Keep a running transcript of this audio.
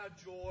our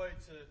joy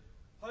to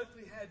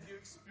hopefully have you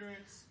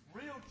experience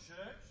real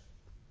church,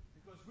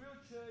 because real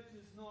church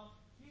is not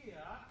here,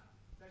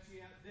 it's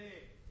actually out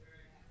there.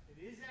 It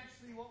is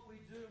actually what we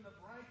do in the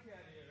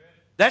breakout area.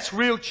 That's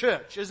real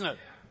church, isn't it?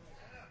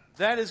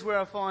 That is where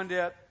I find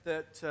out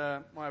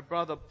that my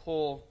brother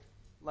Paul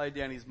laid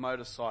down his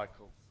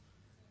motorcycle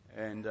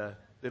and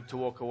lived to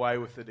walk away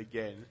with it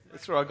again.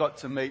 That's where I got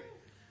to meet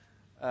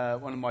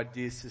one of my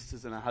dear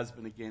sisters and her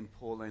husband again,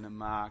 Pauline and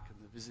Mark, and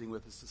they're visiting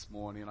with us this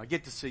morning. And I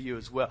get to see you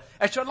as well.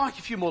 Actually, I'd like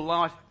a few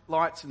more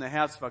lights in the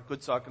house if I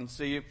could, so I can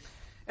see you.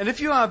 And if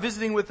you are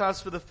visiting with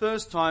us for the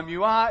first time,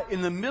 you are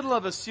in the middle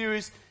of a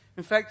series.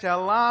 In fact,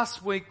 our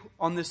last week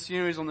on this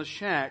series on the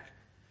Shack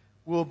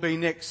will be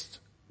next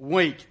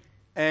week.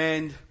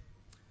 And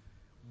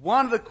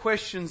one of the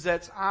questions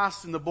that's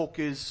asked in the book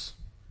is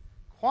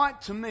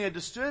quite, to me, a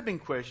disturbing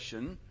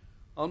question.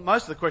 Well,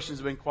 most of the questions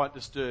have been quite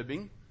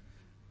disturbing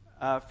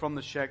from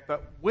the Shack.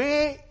 But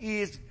where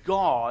is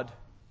God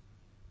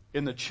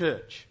in the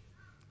church?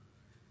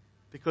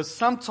 Because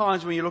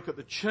sometimes when you look at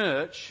the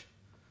church,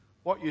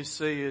 what you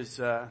see is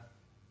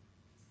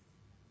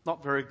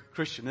not very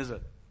Christian, is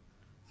it?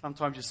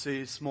 Sometimes you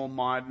see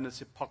small-mindedness,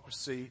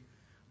 hypocrisy,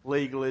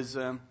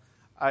 legalism.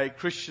 A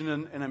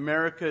Christian in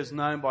America is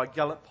known by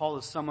Gallup poll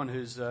as someone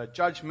who's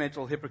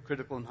judgmental,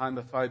 hypocritical, and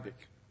homophobic.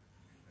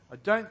 I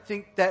don't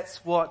think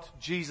that's what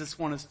Jesus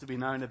wants us to be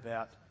known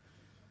about.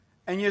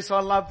 And yes, I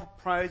love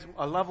praise.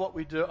 I love what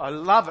we do. I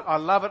love it. I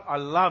love it. I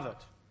love it.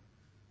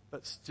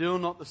 But still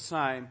not the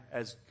same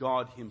as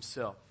God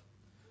himself.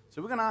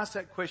 So we're going to ask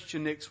that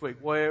question next week.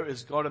 Where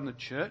is God in the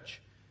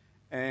church?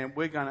 And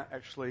we're going to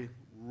actually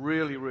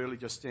really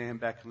just stand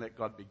back and let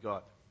God be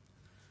God.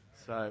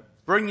 So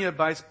bring your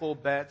baseball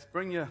bats,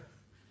 bring your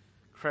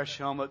crash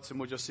helmets, and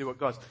we'll just see what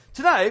God's.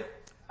 Today,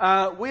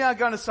 we are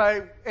going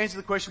to answer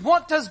the question,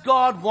 what does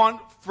God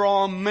want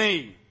from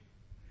me?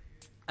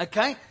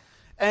 Okay?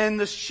 And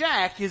the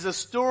Shack is a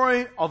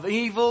story of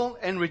evil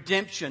and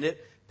redemption.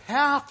 It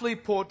powerfully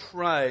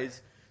portrays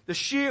the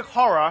sheer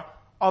horror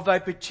of a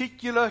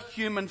particular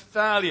human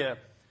failure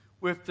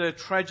with the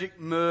tragic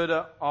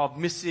murder of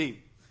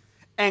Missy.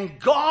 And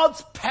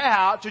God's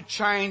power to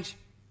change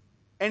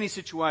any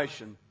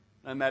situation,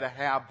 no matter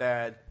how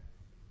bad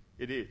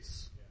it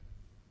is.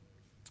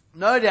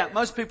 No doubt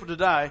most people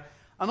today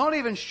are not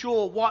even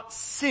sure what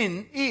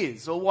sin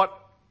is or what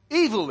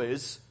evil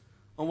is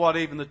or what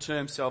even the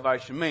term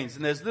salvation means.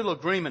 And there's little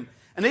agreement.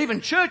 And even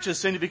churches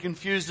seem to be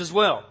confused as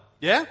well.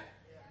 Yeah?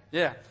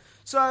 Yeah.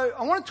 So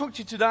I want to talk to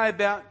you today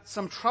about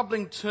some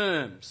troubling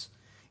terms.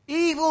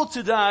 Evil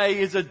today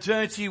is a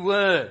dirty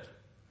word.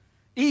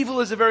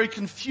 Evil is a very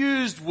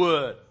confused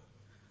word.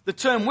 The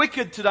term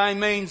wicked today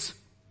means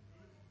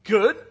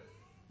good,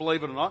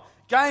 believe it or not.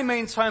 Gay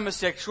means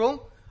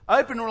homosexual.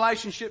 Open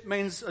relationship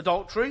means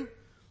adultery.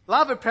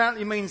 Love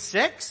apparently means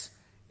sex.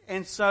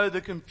 And so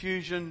the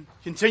confusion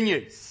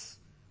continues.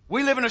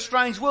 We live in a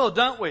strange world,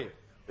 don't we?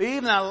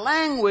 Even our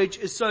language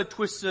is so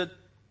twisted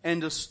and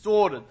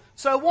distorted.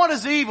 So what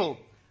is evil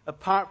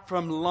apart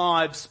from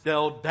lives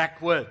spelled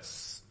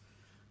backwards?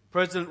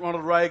 President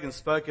Ronald Reagan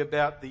spoke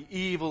about the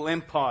evil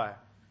empire,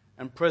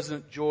 and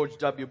President George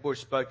W.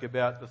 Bush spoke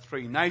about the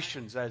three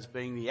nations as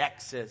being the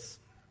axis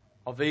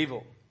of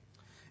evil.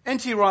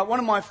 N.T. Wright, one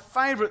of my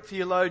favourite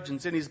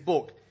theologians, in his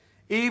book,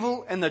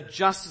 Evil and the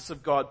Justice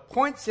of God,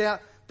 points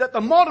out that the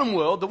modern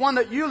world, the one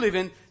that you live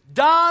in,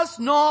 does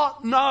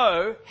not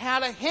know how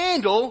to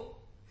handle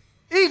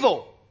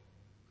evil.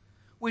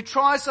 We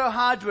try so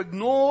hard to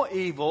ignore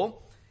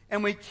evil,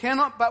 and we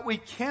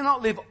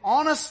cannot live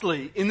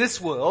honestly in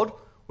this world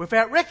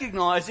without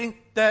recognizing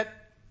that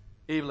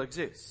evil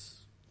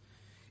exists.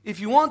 If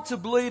you want to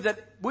believe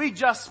that, we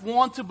just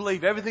want to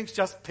believe everything's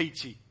just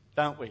peachy,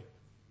 don't we?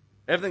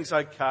 Everything's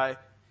okay.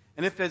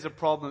 And if there's a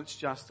problem, it's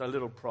just a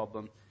little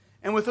problem.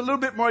 And with a little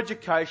bit more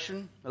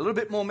education, a little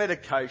bit more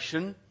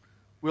medication,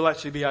 we'll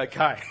actually be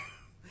okay.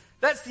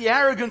 That's the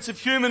arrogance of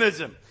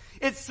humanism.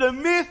 It's the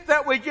myth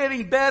that we're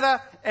getting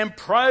better and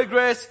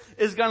progress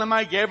is going to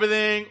make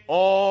everything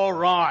all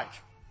right.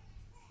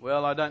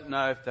 Well, I don't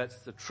know if that's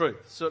the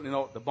truth. Certainly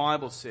not what the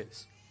Bible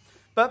says.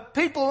 But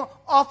people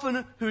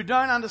often who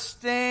don't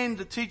understand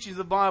the teachings of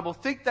the Bible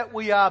think that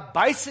we are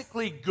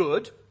basically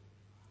good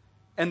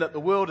and that the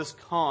world is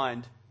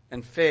kind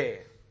and fair.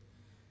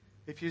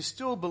 If you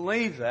still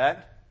believe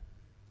that,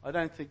 I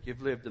don't think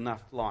you've lived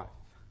enough life.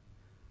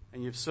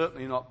 And you've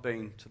certainly not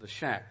been to the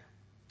Shack.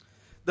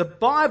 The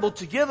Bible,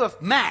 together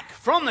with Mac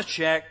from the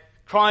Shack,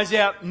 cries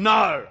out,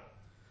 no.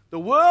 The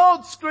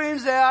world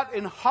screams out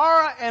in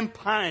horror and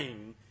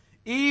pain.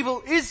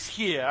 Evil is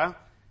here,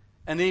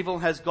 and evil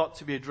has got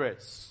to be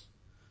addressed.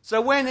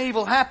 So when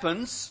evil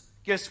happens,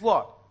 guess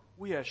what?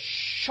 We are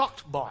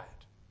shocked by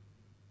it.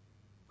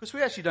 Because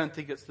we actually don't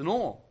think it's the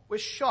norm. We're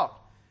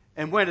shocked.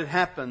 And when it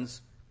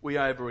happens, we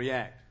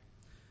overreact.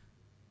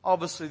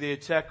 Obviously, the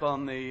attack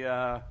on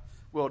the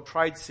World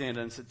Trade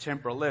Center on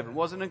September 11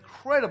 was an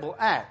incredible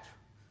act.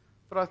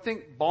 But I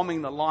think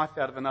bombing the life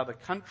out of another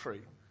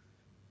country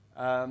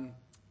and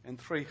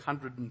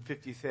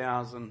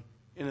 350,000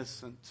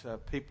 innocent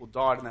people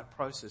died in that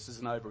process is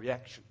an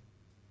overreaction.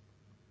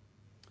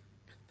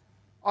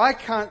 I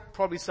can't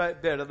probably say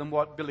it better than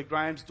what Billy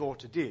Graham's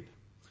daughter did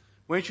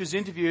when she was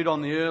interviewed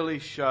on the Early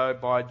Show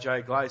by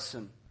Jay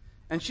Gleason.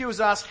 And she was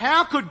asked,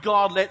 how could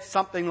God let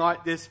something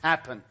like this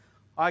happen?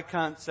 I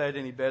can't say it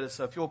any better,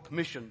 so if you'll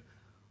permission,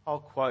 I'll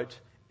quote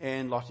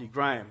Anne Lottie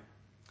Graham.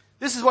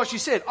 This is what she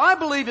said. I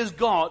believe as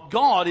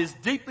God is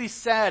deeply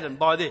saddened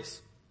by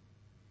this,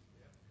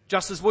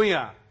 just as we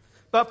are.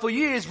 But for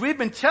years we've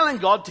been telling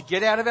God to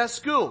get out of our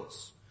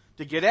schools,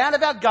 to get out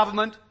of our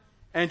government,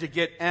 and to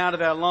get out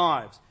of our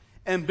lives.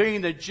 And being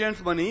the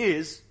gentleman he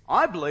is,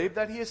 I believe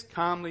that he has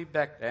calmly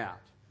backed out.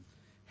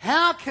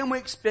 How can we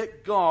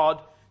expect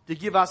God to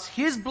give us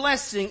his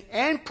blessing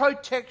and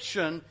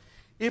protection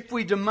if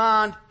we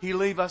demand he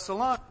leave us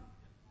alone?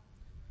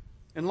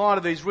 In light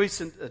of these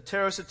recent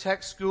terrorist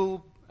attacks,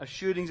 school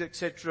shootings,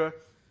 etc.,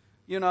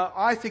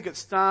 I think it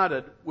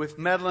started with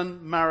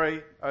Madeleine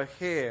Murray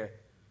O'Hair.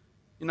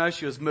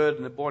 She was murdered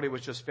and her body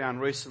was just found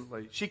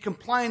recently. She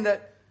complained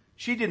that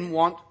she didn't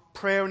want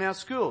prayer in our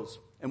schools,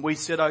 and we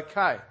said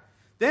okay.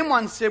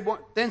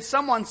 Then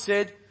someone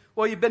said,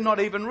 well, you better not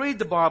even read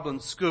the Bible in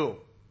school.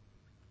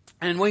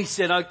 And we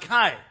said,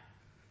 okay.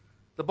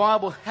 The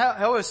Bible,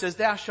 however, says,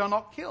 thou shalt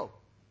not kill,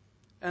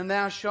 and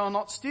thou shalt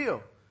not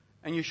steal,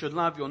 and you should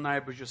love your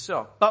neighbour as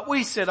yourself. But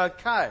we said,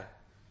 okay.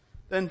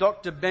 Then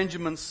Dr.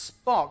 Benjamin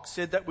Spock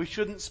said that we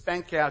shouldn't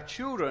spank our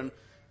children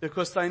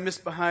because they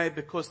misbehave,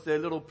 because their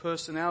little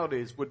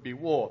personalities would be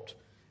warped,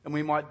 and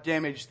we might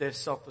damage their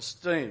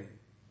self-esteem.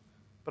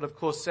 But of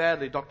course,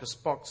 sadly, Dr.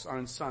 Spock's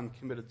own son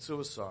committed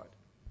suicide.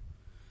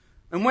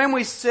 And when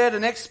we said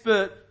an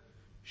expert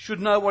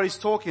should know what he's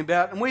talking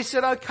about, and we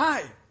said,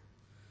 okay.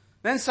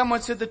 Then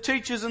someone said the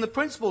teachers and the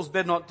principals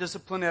better not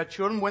discipline our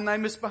children when they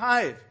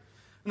misbehave.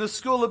 And the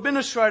school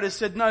administrator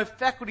said no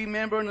faculty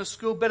member in the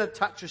school better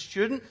touch a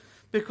student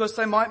because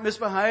they might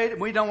misbehave,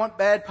 and we don't want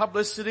bad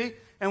publicity,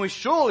 and we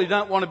surely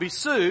don't want to be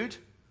sued.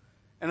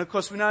 And of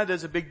course, we know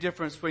there's a big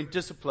difference between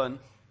discipline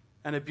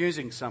and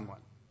abusing someone.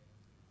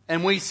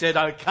 And we said,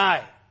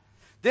 okay.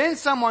 Then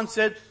someone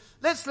said,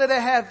 let's let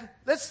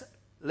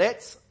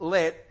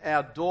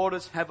our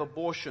daughters have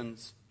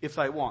abortions if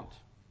they want.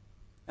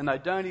 And they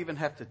don't even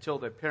have to tell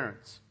their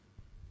parents.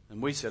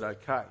 And we said,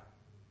 okay.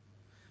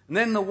 And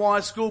then the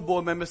wise school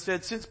board member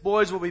said, since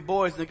boys will be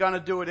boys and they're going to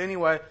do it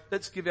anyway,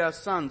 let's give our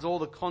sons all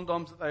the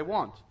condoms that they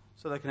want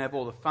so they can have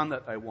all the fun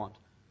that they want.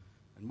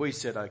 And we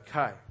said,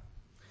 okay.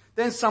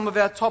 Then some of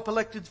our top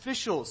elected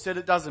officials said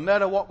it doesn't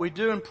matter what we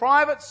do in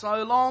private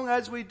so long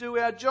as we do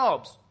our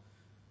jobs.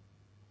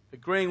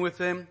 Agreeing with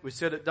them, we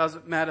said it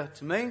doesn't matter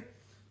to me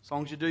as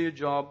long as you do your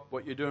job,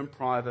 what you do in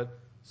private.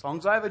 As long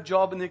as I have a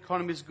job and the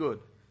economy is good.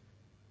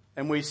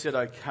 And we said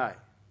okay.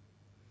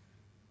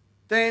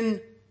 Then,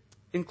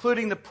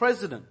 including the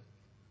president.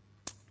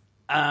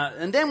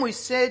 And then we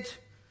said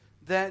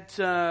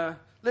that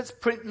let's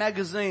print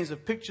magazines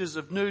of pictures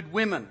of nude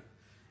women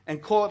and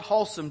call it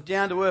wholesome,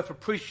 down-to-earth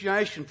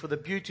appreciation for the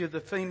beauty of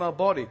the female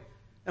body.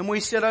 And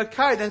we said,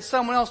 okay. Then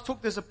someone else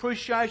took this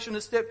appreciation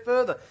a step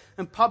further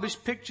and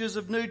published pictures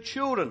of nude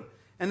children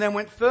and then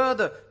went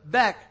further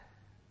back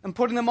and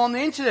putting them on the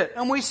internet.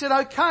 And we said,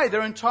 okay,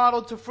 they're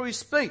entitled to free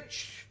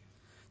speech.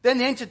 Then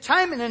the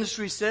entertainment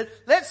industry said,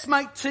 let's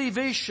make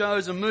TV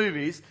shows and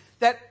movies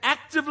that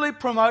actively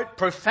promote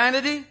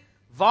profanity,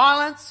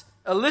 violence,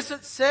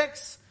 illicit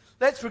sex.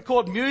 Let's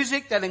record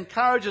music that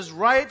encourages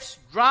rapes,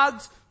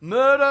 drugs,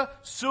 murder,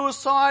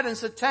 suicide and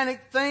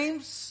satanic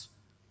themes.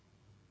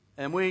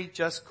 And we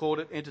just called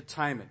it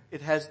entertainment.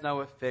 It has no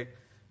effect.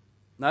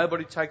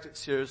 Nobody takes it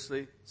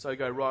seriously, so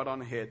go right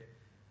on ahead.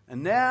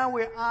 And now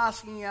we're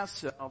asking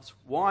ourselves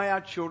why our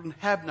children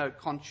have no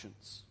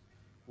conscience,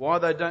 why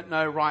they don't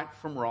know right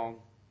from wrong,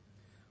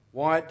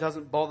 why it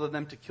doesn't bother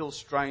them to kill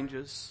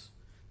strangers,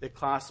 their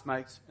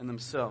classmates and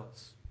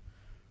themselves.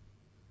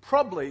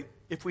 Probably,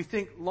 if we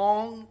think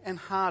long and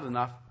hard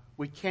enough,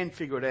 we can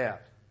figure it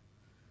out.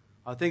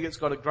 I think it's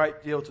got a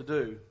great deal to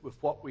do with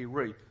what we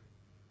reap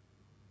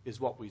is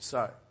what we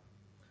sow.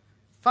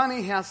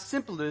 Funny how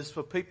simple it is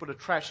for people to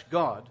trash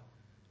God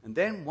and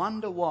then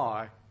wonder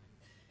why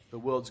the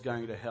world's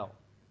going to hell.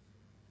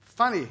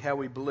 Funny how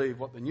we believe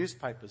what the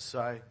newspapers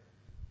say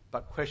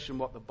but question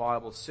what the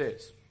Bible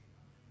says.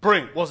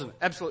 Brilliant, wasn't it?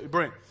 Absolutely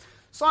brilliant.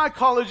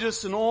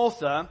 Psychologist and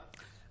author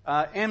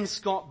M.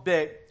 Scott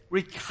Beck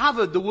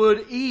recovered the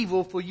word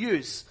evil for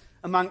use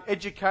among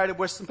educated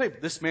Western people.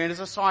 This man is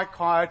a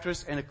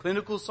psychiatrist and a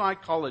clinical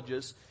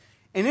psychologist.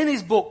 And in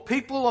his book,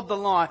 People of the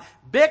Lie,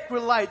 Beck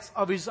relates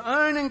of his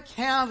own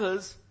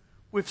encounters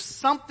with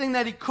something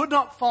that he could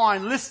not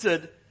find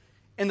listed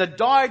in the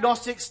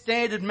Diagnostic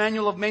Standard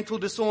Manual of Mental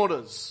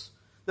Disorders,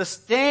 the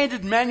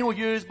standard manual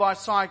used by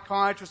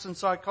psychiatrists and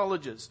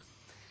psychologists.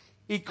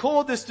 He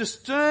called this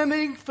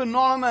disturbing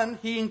phenomenon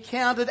he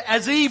encountered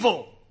as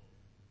evil.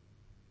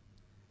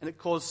 And it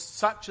caused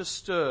such a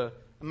stir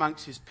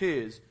amongst his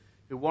peers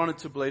who wanted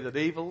to believe that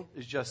evil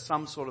is just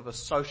some sort of a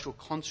social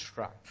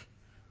construct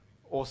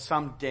or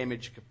some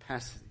damaged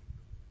capacity.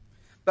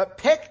 But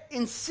Peck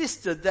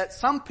insisted that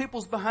some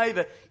people's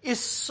behaviour is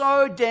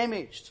so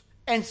damaged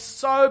and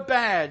so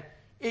bad,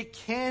 it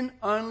can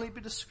only be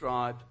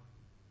described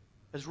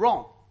as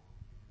wrong,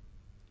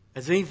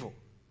 as evil.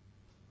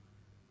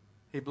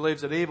 He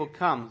believes that evil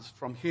comes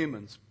from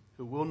humans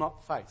who will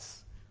not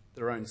face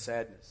their own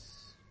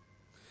sadness.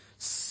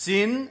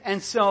 Sin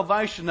and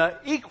salvation are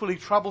equally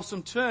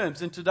troublesome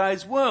terms in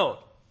today's world.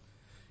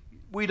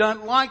 We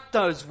don't like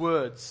those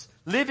words.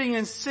 Living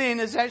in sin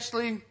is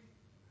actually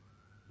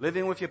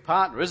living with your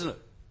partner, isn't it?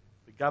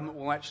 The government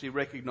will actually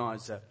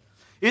recognise that.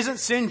 Isn't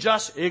sin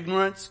just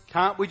ignorance?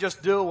 Can't we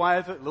just do away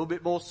with it? A little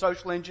bit more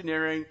social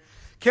engineering.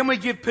 Can we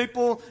give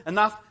people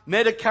enough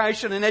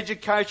medication and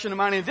education and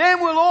money?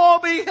 Then we'll all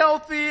be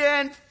healthy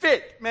and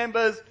fit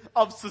members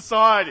of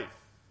society.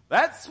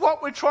 That's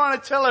what we're trying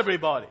to tell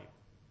everybody.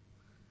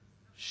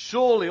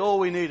 Surely all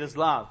we need is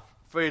love,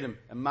 freedom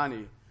and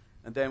money,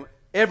 and then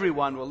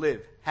everyone will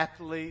live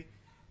happily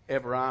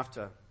ever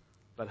after.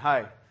 But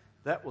hey,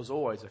 that was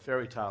always a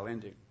fairy tale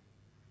ending.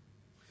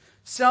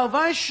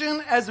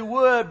 Salvation as a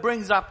word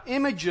brings up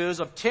images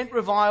of tent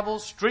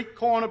revivals, street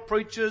corner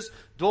preachers,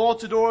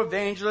 door-to-door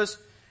evangelists,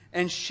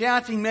 and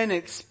shouting men in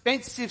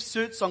expensive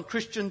suits on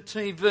Christian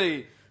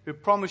TV who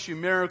promise you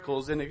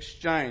miracles in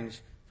exchange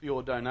for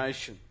your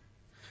donation.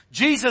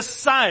 Jesus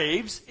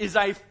saves is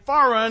a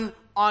foreign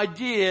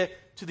idea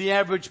to the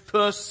average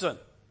person.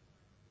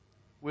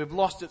 We've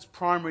lost its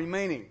primary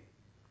meaning.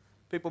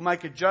 People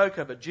make a joke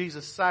of it.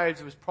 Jesus saves.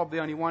 There was probably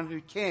only one who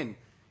can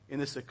in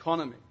this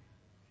economy.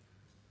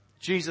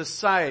 Jesus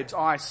saves,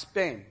 I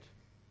spend.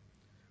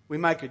 We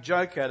make a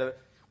joke out of it.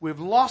 We've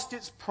lost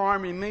its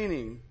primary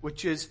meaning,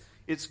 which is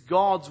it's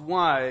God's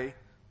way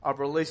of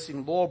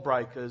releasing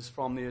lawbreakers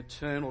from the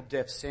eternal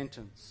death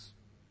sentence.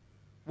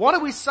 What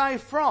are we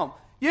saved from?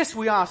 Yes,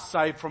 we are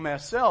saved from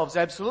ourselves,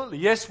 absolutely.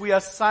 Yes, we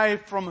are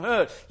saved from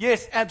hurt.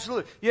 Yes,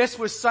 absolutely. Yes,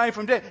 we're saved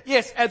from death.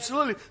 Yes,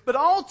 absolutely. But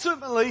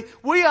ultimately,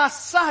 we are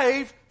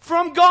saved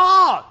from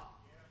God.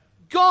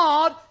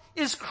 God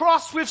is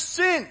cross with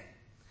sin.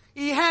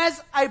 He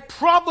has a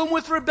problem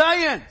with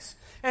rebellions.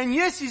 And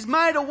yes, He's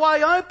made a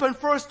way open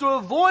for us to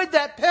avoid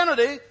that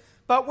penalty.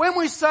 But when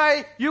we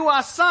say you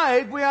are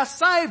saved, we are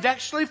saved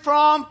actually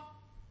from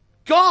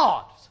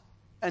God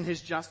and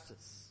His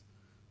justice.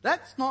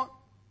 That's not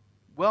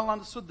well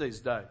understood these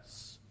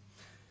days.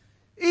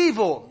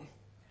 Evil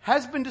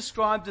has been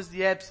described as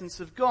the absence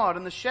of God,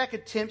 and the Shack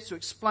attempts to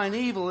explain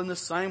evil in the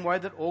same way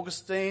that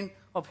Augustine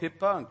of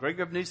Hippo and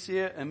Gregory of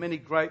Nyssa and many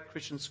great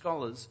Christian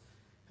scholars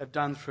have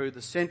done through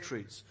the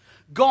centuries.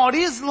 God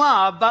is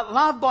love, but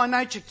love by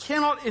nature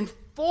cannot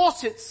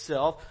enforce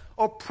itself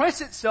or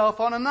press itself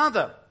on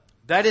another.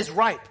 That is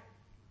rape.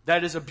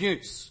 That is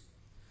abuse.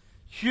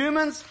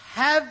 Humans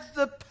have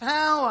the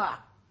power.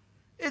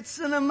 It's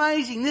an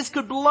amazing, this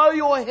could blow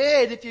your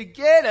head if you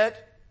get it.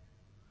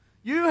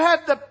 You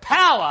have the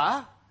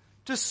power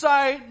to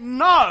say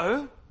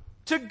no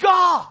to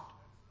God.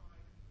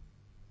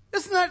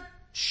 Isn't that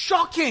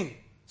shocking,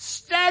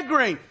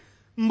 staggering,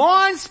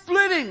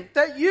 mind-splitting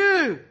that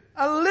you,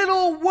 a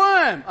little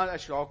worm,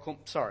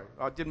 sorry,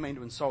 I didn't mean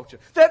to insult you,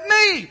 that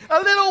me, a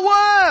little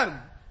worm,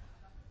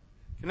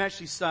 can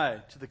actually say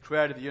to the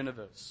Creator of the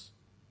universe,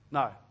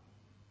 no,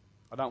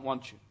 I don't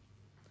want you.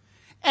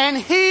 And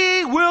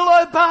He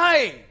will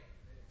obey.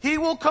 He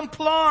will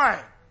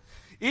comply.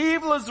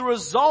 Evil is the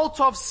result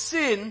of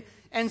sin,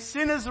 and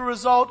sin is the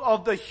result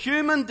of the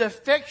human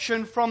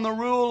defection from the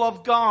rule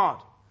of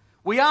God.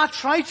 We are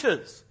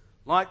traitors,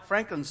 like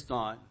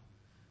Frankenstein.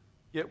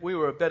 Yet we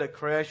were a better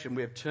creation.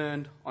 We have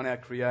turned on our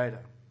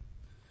Creator.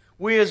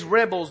 We as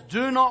rebels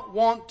do not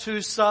want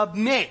to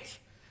submit.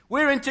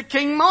 We're into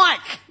King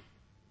Mike,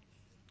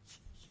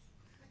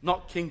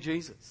 not King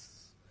Jesus.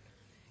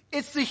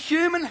 It's the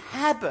human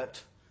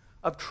habit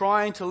of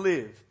trying to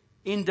live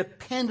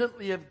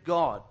independently of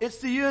God. It's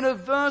the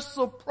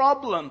universal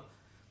problem.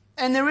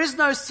 And there is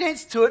no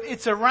sense to it.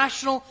 It's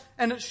irrational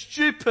and it's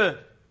stupid.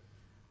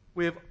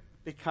 We have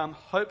become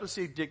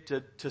hopelessly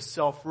addicted to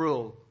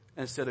self-rule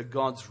instead of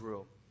God's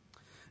rule.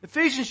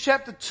 Ephesians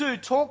chapter 2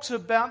 talks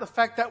about the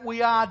fact that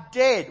we are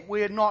dead.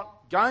 We are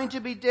not going to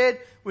be dead.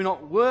 We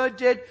were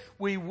dead.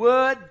 We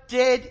were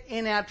dead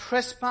in our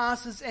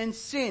trespasses and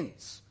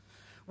sins.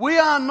 We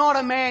are not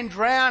a man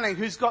drowning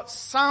who's got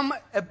some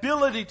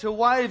ability to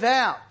wave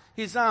out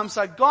his arms,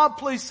 say, God,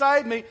 please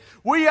save me.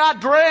 We are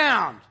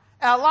drowned.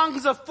 Our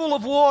lungs are full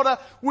of water.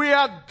 We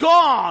are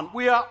gone.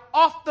 We are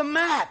off the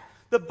map.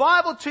 The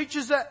Bible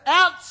teaches that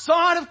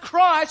outside of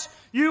Christ,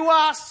 you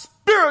are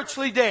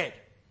spiritually dead.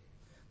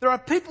 There are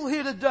people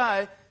here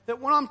today that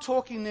when I'm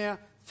talking now,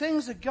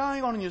 things are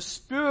going on in your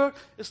spirit.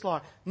 It's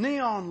like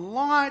neon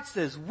lights,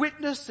 there's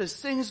witness, there's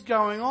things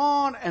going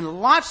on,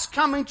 and life's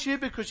coming to you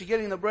because you're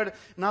getting the bread.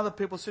 And other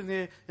people sitting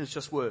there, and it's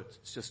just words.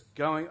 It's just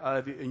going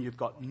over you, and you've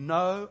got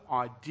no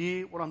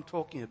idea what I'm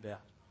talking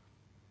about.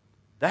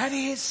 That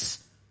is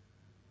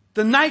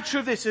the nature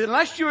of this,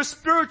 unless you're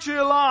spiritually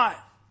alive.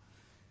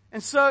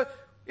 And so,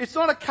 it's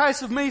not a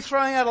case of me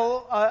throwing out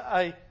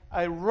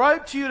a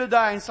rope to you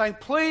today and saying,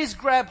 please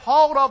grab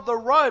hold of the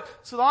rope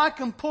so that I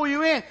can pull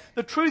you in.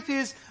 The truth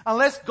is,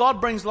 unless God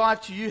brings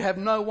life to you, you have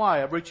no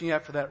way of reaching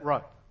out for that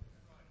rope.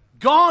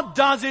 God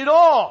does it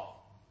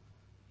all.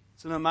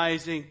 It's an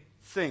amazing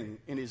thing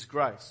in His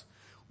grace.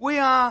 We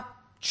are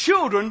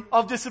children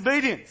of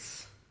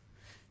disobedience.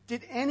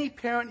 Did any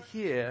parent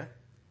here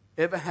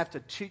ever have to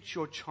teach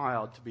your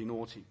child to be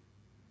naughty?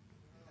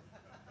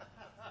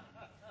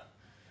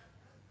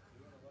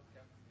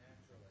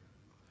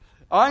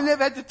 I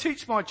never had to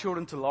teach my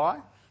children to lie.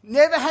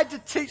 Never had to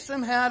teach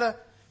them how to,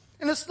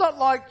 and it's not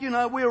like,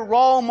 we're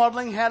role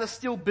modeling how to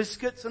steal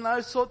biscuits and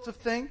those sorts of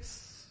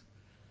things.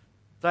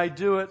 They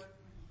do it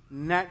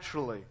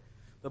naturally.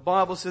 The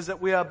Bible says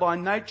that we are by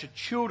nature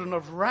children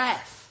of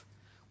wrath.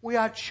 We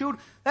are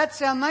children. That's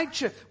our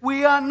nature.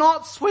 We are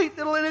not sweet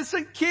little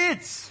innocent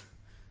kids.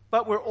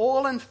 But we're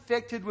all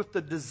infected with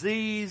the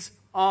disease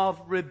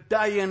of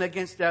rebellion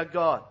against our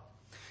God.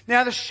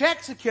 Now the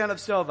Shack's account of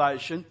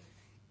salvation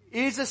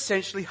is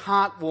essentially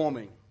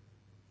heartwarming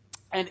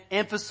and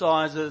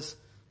emphasizes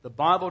the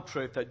Bible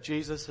truth that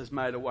Jesus has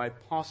made a way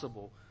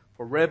possible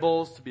for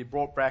rebels to be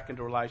brought back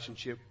into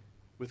relationship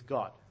with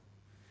God.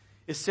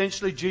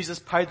 Essentially, Jesus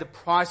paid the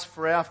price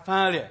for our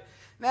failure.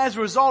 And as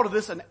a result of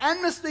this, an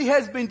amnesty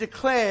has been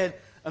declared,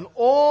 and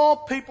all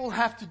people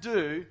have to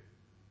do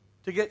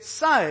to get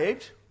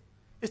saved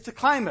is to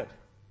claim it.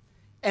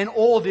 And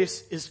all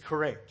this is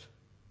correct.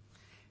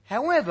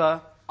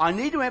 However, I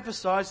need to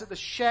emphasize that the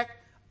Shack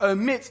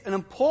omits an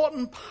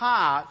important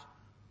part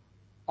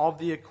of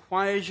the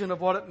equation of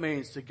what it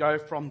means to go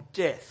from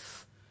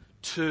death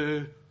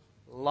to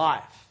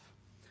life.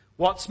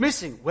 What's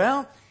missing?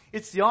 Well,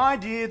 it's the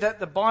idea that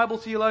the Bible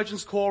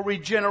theologians call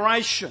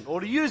regeneration,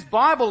 or to use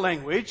Bible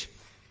language,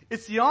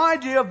 it's the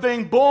idea of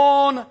being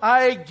born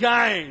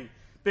again,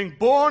 being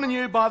born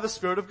anew by the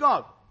Spirit of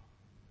God.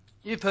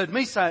 You've heard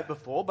me say it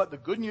before, but the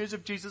good news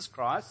of Jesus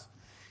Christ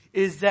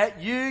is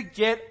that you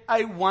get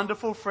a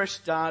wonderful fresh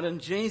start in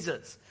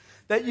Jesus.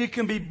 That you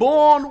can be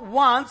born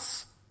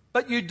once,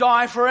 but you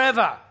die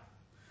forever.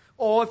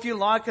 Or if you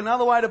like,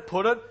 another way to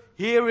put it,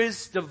 here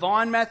is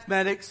divine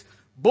mathematics.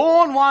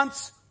 Born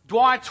once,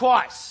 die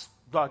twice.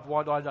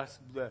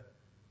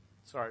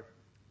 Sorry,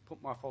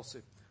 put my false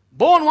in.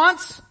 Born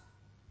once,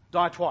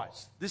 die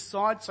twice. This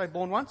side, say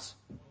born once.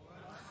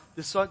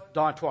 This side,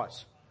 die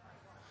twice.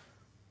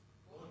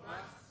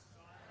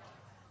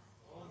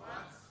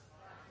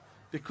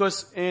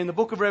 Because in the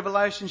book of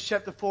Revelation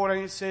chapter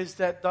 14 it says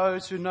that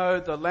those who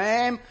know the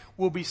Lamb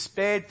will be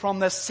spared from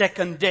the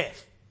second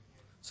death.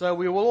 So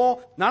we will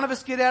all, none of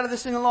us get out of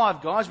this thing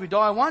alive, guys. We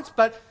die once,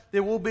 but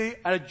there will be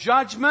a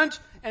judgment.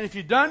 And if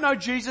you don't know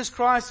Jesus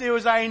Christ, there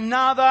is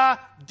another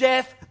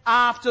death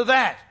after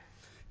that.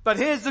 But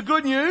here's the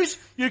good news.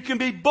 You can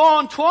be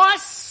born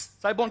twice.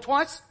 Say born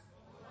twice.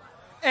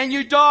 And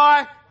you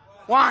die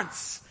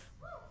once.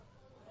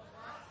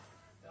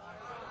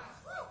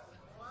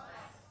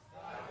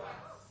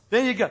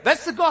 There you go.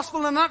 That's the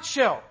gospel in a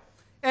nutshell.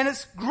 And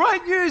it's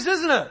great news,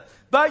 isn't it?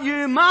 But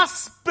you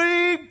must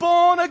be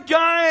born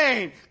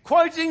again.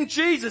 Quoting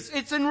Jesus,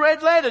 it's in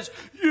red letters.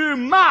 You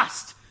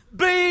must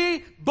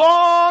be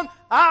born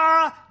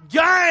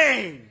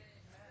again.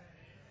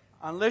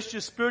 Unless you're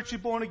spiritually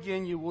born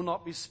again, you will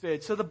not be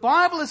spared. So the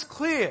Bible is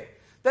clear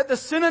that the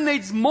sinner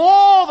needs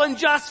more than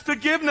just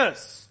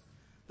forgiveness.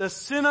 The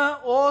sinner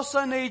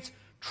also needs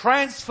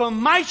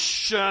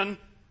transformation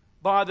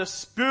by the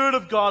Spirit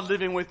of God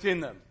living within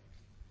them.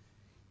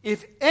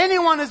 If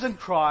anyone is in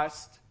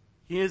Christ,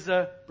 he is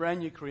a brand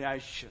new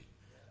creation.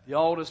 The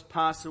old has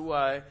passed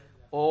away,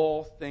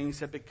 all things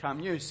have become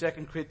new. 2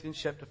 Corinthians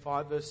chapter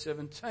 5 verse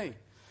 17.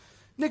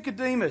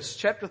 Nicodemus,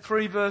 chapter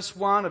 3 verse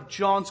 1 of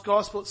John's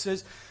Gospel, it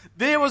says,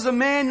 there was a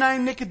man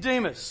named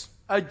Nicodemus,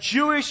 a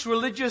Jewish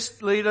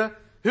religious leader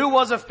who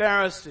was a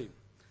Pharisee.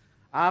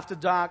 After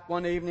dark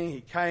one evening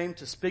he came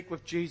to speak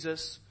with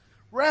Jesus.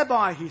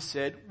 Rabbi, he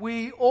said,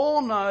 we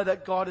all know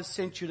that God has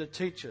sent you to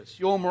teach us.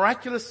 Your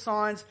miraculous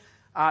signs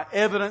are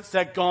evidence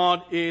that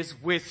God is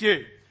with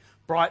you.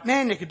 Bright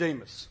man,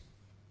 Nicodemus.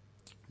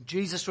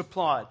 Jesus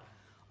replied,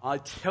 I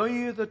tell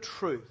you the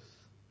truth.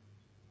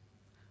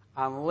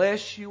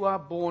 Unless you are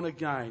born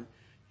again,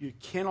 you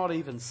cannot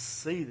even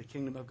see the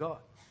kingdom of God.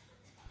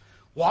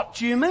 What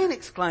do you mean?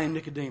 Exclaimed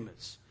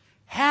Nicodemus.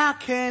 How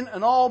can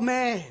an old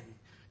man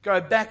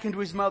go back into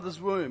his mother's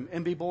womb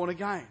and be born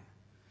again?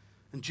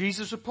 And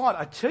Jesus replied,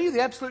 I tell you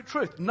the absolute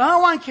truth. No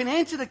one can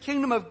enter the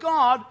kingdom of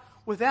God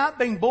without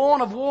being born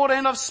of water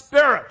and of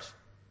spirit.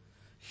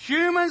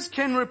 Humans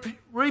can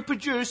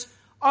reproduce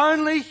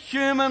only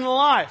human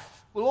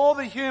life. Will all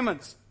the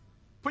humans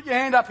put your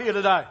hand up here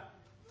today?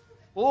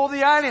 Will all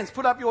the aliens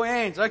put up your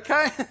hands,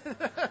 okay?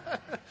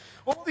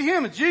 All the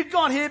humans. You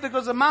got here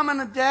because of mum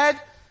and a dad.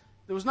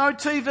 There was no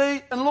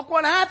TV, and look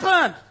what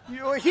happened.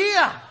 You're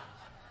here.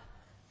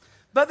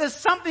 But there's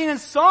something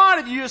inside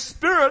of you, a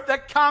spirit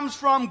that comes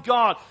from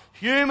God.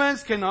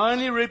 Humans can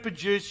only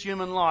reproduce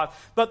human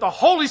life. But the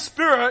Holy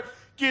Spirit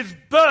gives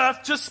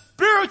birth to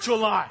spiritual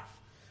life.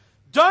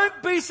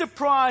 Don't be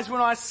surprised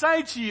when I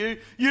say to you,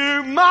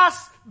 you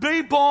must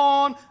be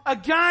born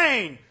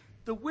again.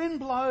 The wind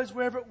blows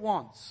wherever it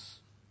wants.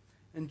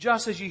 And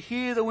just as you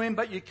hear the wind,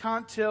 but you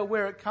can't tell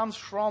where it comes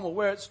from or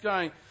where it's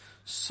going,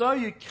 so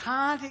you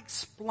can't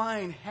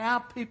explain how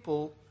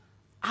people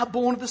are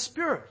born of the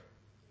Spirit.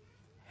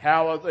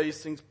 How are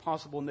these things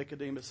possible?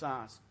 Nicodemus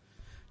asked.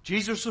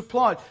 Jesus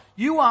replied,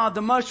 you are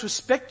the most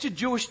respected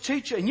Jewish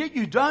teacher, and yet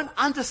you don't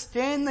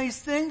understand these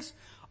things?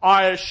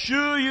 I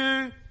assure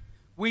you,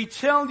 we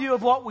tell you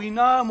of what we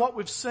know and what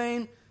we've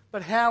seen,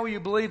 but how will you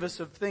believe us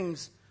of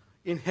things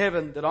in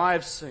heaven that I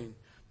have seen?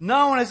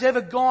 No one has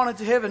ever gone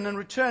into heaven and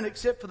returned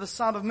except for the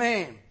Son of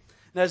Man.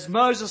 And as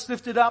Moses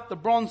lifted up the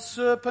bronze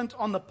serpent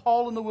on the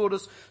pole in the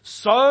wilderness,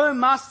 so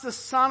must the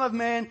Son of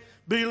Man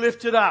be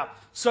lifted up,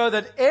 so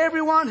that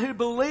everyone who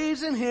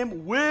believes in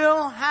him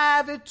will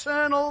have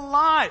eternal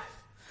life.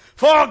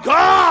 For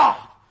God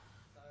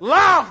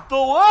loved the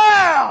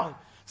world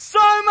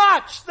so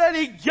much that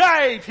he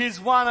gave his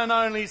one and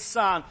only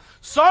Son,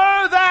 so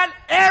that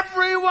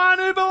everyone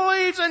who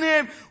believes in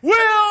him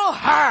will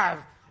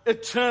have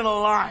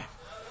eternal life.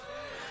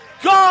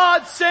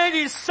 God sent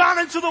his Son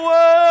into the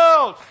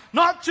world,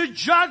 not to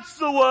judge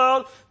the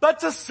world,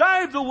 but to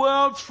save the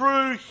world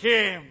through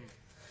him.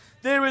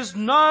 There is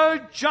no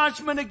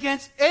judgment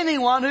against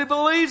anyone who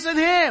believes in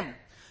him.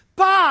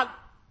 But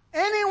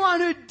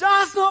anyone who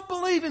does not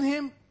believe in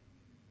him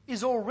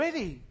is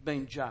already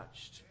being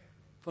judged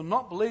for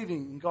not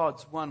believing in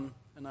God's one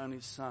and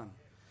only Son.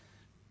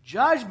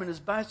 Judgment is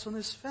based on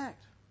this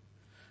fact.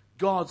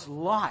 God's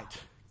light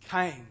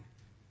came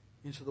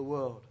into the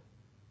world,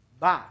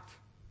 but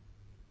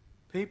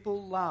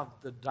people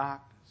loved the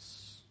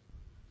darkness.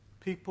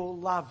 People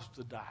loved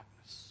the darkness.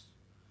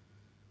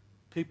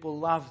 People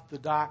loved the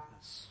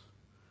darkness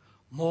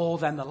more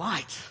than the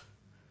light,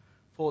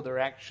 for their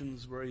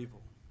actions were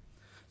evil.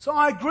 So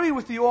I agree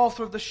with the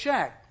author of The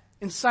Shack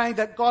in saying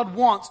that God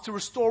wants to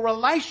restore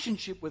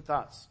relationship with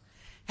us.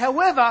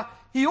 However,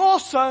 he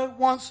also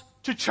wants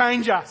to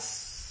change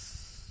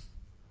us.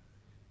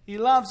 He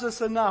loves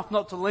us enough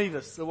not to leave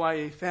us the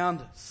way he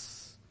found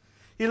us.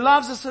 He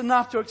loves us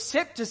enough to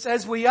accept us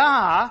as we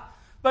are,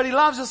 but he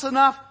loves us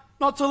enough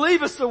not to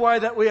leave us the way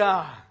that we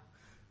are.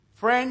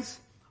 Friends,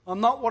 I'm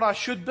not what I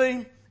should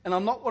be, and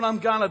I'm not what I'm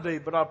going to be,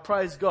 but I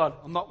praise God,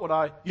 I'm not what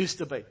I used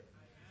to be.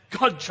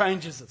 God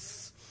changes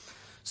us.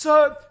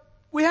 So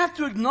we have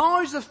to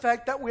acknowledge the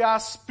fact that we are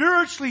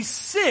spiritually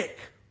sick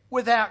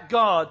without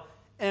God,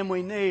 and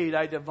we need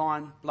a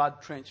divine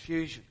blood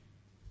transfusion.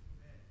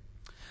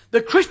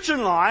 The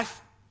Christian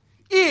life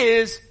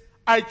is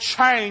a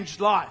changed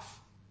life.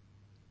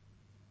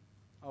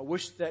 I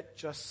wish that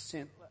just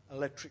sent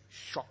electric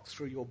shock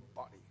through your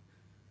body.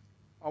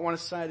 I want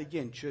to say it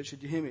again, church,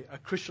 did you hear me? A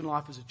Christian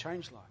life is a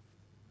changed life.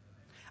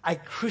 A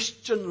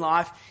Christian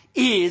life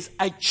is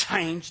a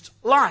changed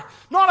life.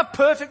 Not a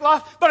perfect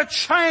life, but a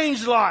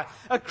changed life.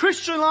 A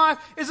Christian life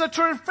is a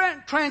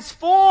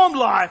transformed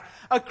life.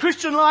 A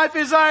Christian life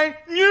is a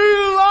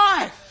new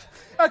life.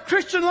 A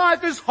Christian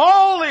life is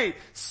holy,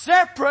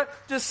 separate,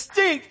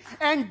 distinct,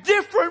 and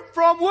different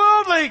from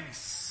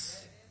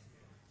worldlings.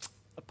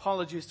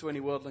 Apologies to any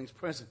worldlings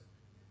present.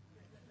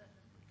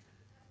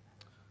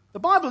 The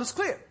Bible is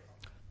clear.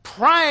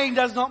 Praying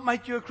does not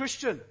make you a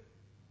Christian.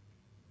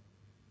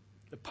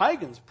 The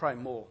pagans pray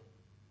more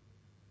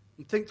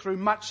and think through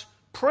much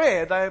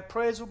prayer, their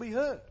prayers will be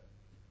heard.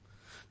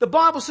 The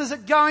Bible says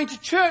that going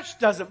to church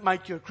doesn't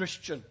make you a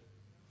Christian.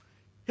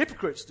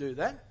 Hypocrites do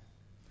that.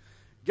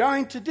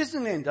 Going to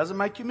Disneyland doesn't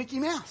make you Mickey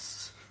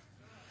Mouse.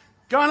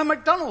 Going to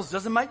McDonald's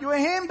doesn't make you a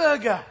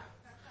hamburger.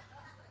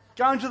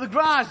 Going to the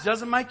garage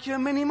doesn't make you a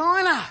mini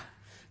miner.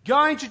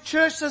 Going to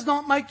church does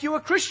not make you a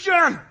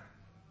Christian.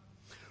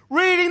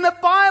 Reading the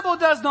Bible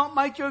does not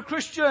make you a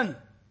Christian.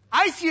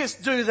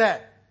 Atheists do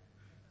that.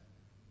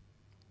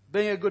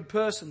 Being a good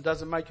person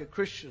doesn't make you a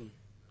Christian.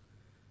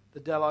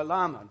 The Dalai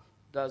Lama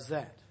does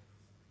that.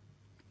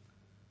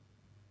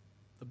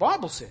 The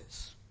Bible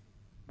says,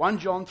 1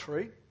 John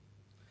 3,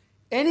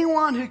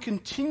 anyone who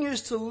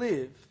continues to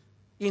live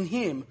in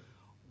him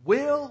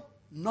will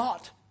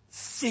not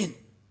sin.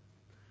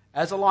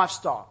 As a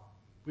lifestyle.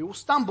 We will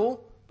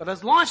stumble, but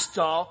as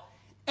lifestyle,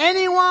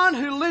 anyone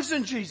who lives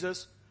in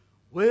Jesus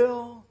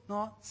will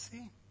not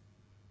sin.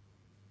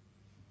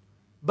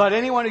 But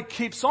anyone who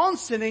keeps on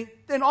sinning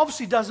then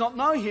obviously does not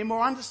know him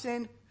or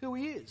understand who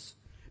he is.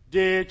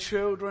 Dear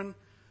children,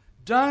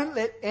 don't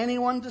let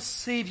anyone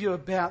deceive you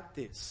about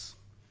this.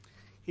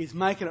 He's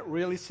making it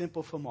really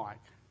simple for Mike.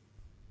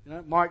 You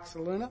know, Mike's a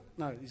learner?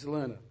 No, he's a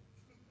learner.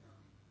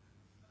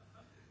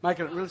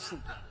 Making it really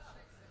simple.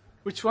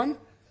 Which one?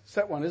 It's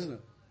that one, isn't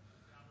it?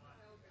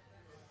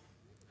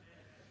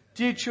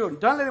 Dear children,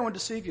 don't let anyone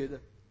deceive you.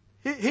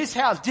 Here's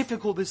how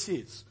difficult this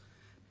is.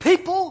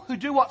 People who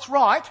do what's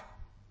right,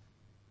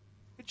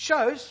 it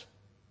shows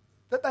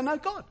that they know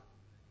God.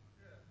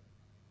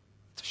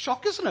 It's a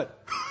shock, isn't it?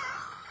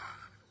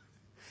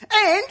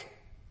 And,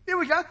 here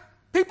we go,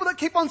 people that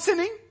keep on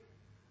sinning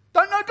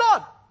don't know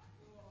God.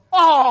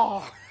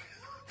 Oh,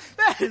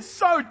 that is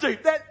so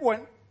deep. That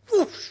went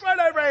straight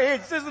over our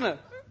heads, isn't it?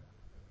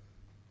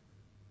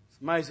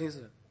 It's amazing,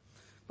 isn't it?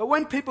 But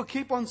when people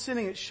keep on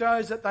sinning, it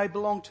shows that they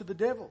belong to the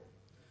devil,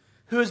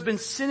 who has been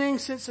sinning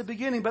since the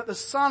beginning. But the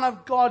Son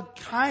of God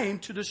came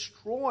to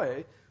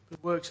destroy the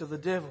works of the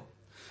devil.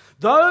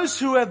 Those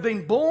who have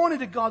been born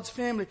into God's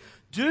family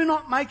do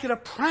not make it a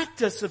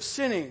practice of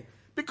sinning,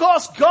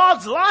 because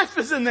God's life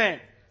is in them.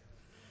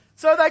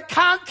 So they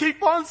can't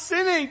keep on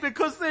sinning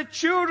because they're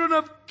children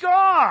of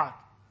God.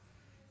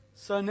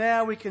 So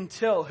now we can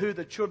tell who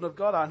the children of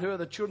God are and who are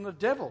the children of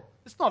the devil.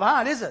 It's not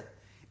hard, is it?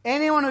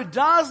 Anyone who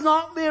does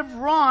not live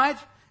right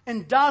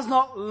and does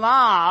not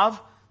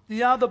love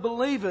the other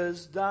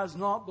believers does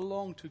not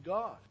belong to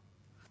God.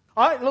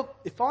 Look,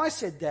 if I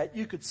said that,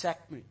 you could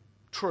sack me.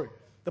 True.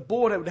 The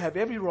board would have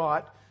every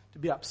right to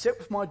be upset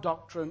with my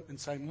doctrine and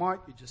say, Mike,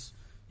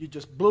 you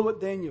just blew it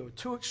then, you were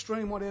too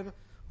extreme, whatever.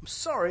 I'm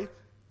sorry,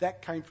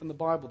 that came from the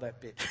Bible,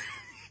 that bit.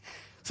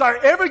 So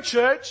every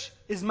church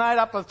is made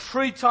up of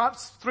three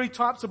types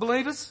of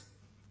believers.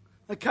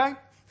 Okay?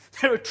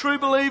 There are true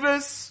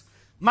believers,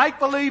 make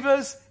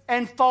believers,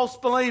 and false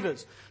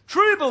believers.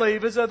 True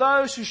believers are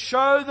those who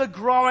show the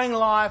growing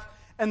life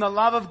and the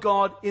love of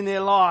God in their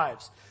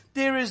lives.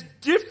 There is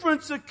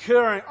difference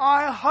occurring.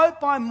 I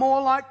hope I'm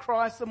more like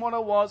Christ than what I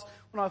was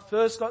when I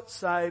first got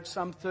saved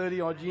some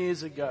 30 odd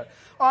years ago.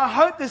 I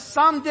hope there's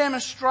some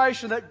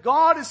demonstration that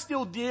God is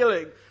still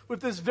dealing with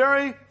this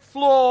very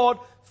flawed,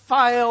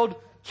 failed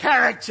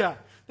character.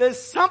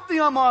 There's something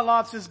on my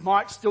life that says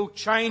Mike's still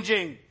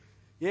changing.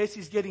 Yes,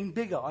 he's getting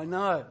bigger, I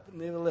know, but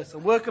nevertheless,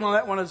 I'm working on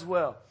that one as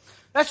well.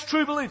 That's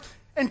true belief.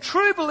 And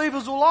true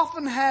believers will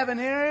often have an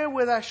area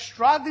where they're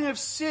struggling with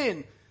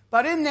sin,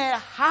 but in their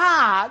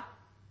heart,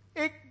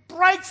 it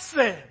breaks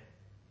them.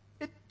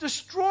 It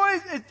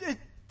destroys,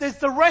 there's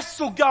the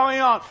wrestle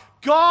going on.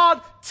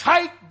 God,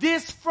 take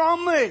this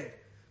from me.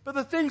 But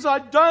the things I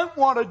don't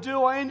want to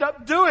do, I end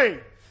up doing.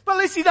 But at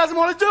least he doesn't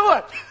want to do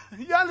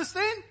it. You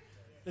understand?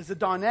 There's a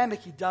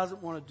dynamic, he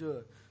doesn't want to do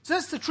it. So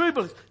that's the true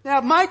believers.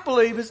 Now,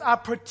 make-believers are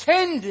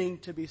pretending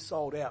to be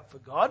sold out for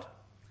God,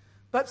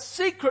 but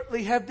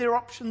secretly have their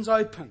options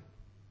open.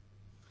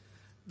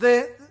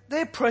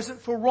 They're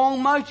present for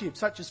wrong motives,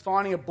 such as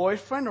finding a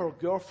boyfriend or a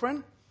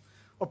girlfriend,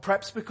 or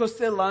perhaps because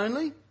they're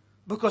lonely,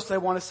 because they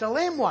want to sell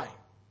Amway.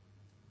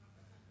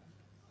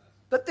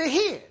 But they're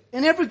here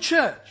in every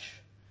church.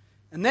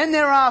 And then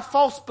there are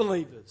false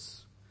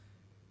believers.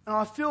 And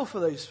I feel for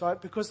these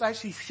folk because they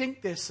actually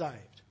think they're saved.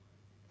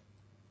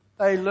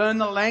 They learn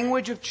the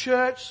language of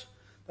church.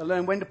 They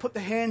learn when to put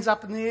their hands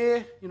up in the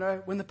air,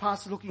 when the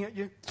pastor's looking at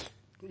you,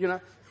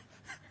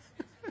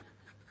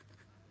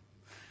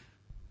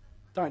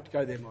 Don't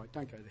go there, Mike.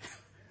 Don't go there.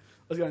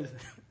 I was going to say.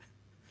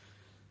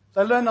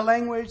 They learn the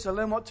language. They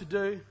learn what to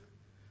do.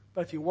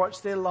 But if you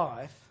watch their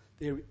life,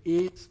 there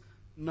is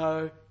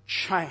no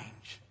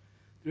change.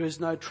 There is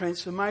no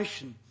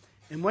transformation.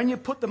 And when you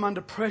put them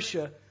under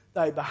pressure,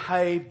 they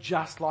behave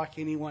just like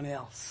anyone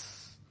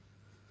else.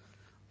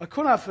 I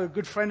caught up with a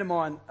good friend of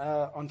mine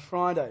on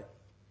Friday.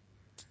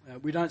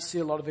 We don't see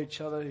a lot of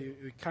each other. He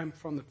came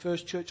from the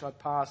first church I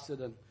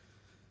pastored, and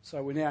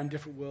so we're now in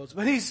different worlds.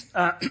 But he's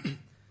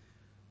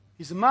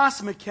a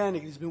master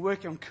mechanic. He's been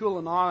working on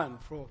Koolan Island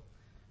for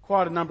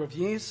quite a number of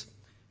years.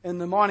 And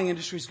the mining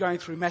industry is going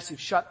through massive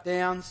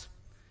shutdowns.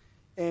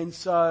 And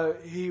so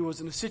he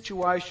was in a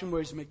situation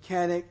where he's a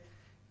mechanic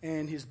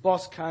and his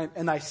boss came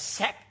and they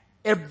sacked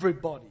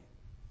everybody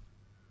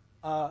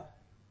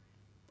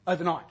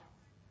overnight.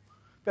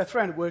 About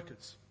 300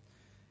 workers.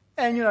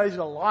 And, he's got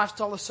a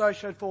lifestyle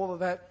associated for all of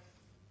that.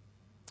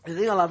 The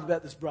thing I love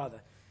about this brother,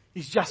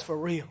 he's just for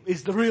real.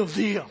 He's the real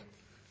deal.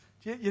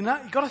 You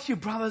got a few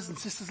brothers and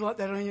sisters like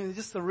that on you, they're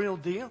just the real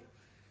deal.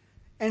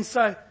 And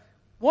so,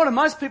 what do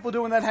most people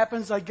do when that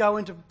happens? They go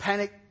into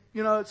panic.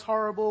 It's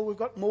horrible, we've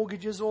got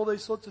mortgages, all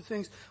these sorts of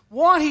things.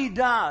 What he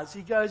does,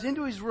 he goes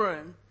into his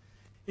room,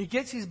 he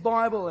gets his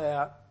Bible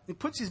out, he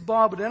puts his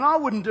Bible down. I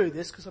wouldn't do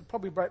this because I'd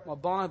probably break my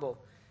Bible.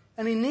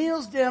 And he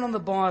kneels down on the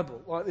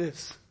Bible like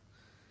this.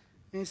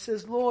 And he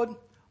says, Lord,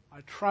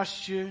 I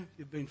trust you.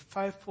 You've been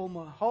faithful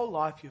my whole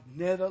life. You've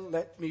never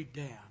let me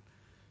down.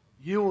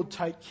 You will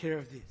take care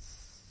of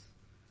this.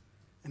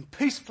 And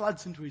peace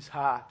floods into his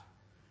heart.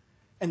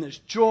 And there's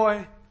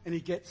joy, and he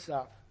gets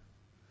up.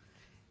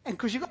 And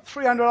because you've got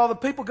 300 other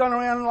people going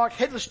around like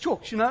headless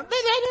chooks,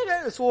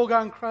 it's all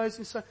going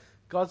crazy. So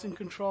God's in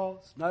control.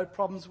 There's no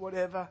problems,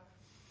 whatever.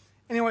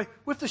 Anyway,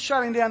 with the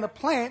shutting down the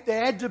plant,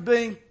 there had to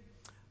be,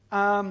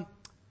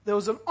 there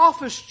was an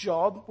office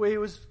job where he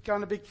was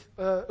going to be,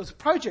 it was a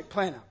project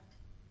planner.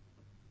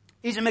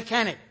 He's a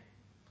mechanic.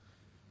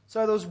 So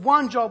there was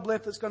one job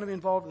left that's going to be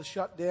involved with the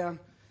shutdown.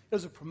 It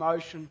was a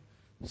promotion.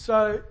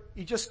 So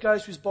he just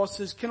goes to his boss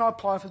and says, can I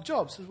apply for the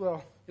job? He says,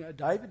 well,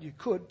 David, you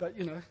could, but,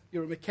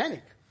 you're a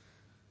mechanic.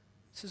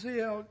 He says,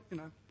 yeah,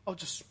 I'll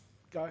just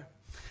go.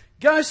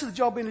 Goes to the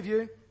job interview,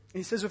 and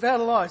he says, without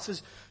a lie, he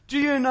says, do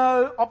you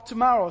know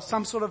Optima or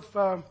some sort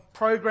of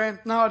program?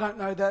 No, I don't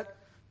know that.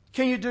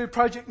 Can you do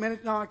project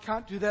management? No, I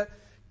can't do that.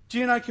 Do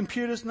you know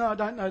computers? No, I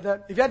don't know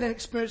that. Have you had any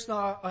experience?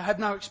 No, I have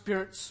no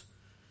experience.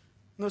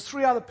 And there's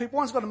 3 other people.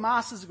 One's got a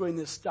master's degree in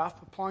this stuff,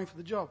 applying for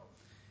the job.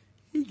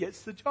 He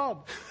gets the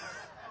job.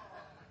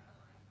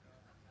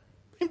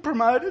 been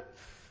promoted.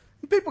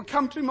 And people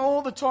come to him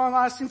all the time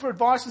asking for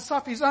advice and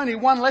stuff. He's only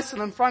one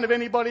lesson in front of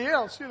anybody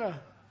else,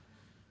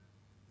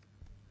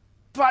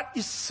 But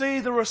you see,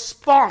 the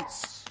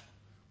response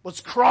was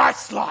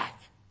Christ-like.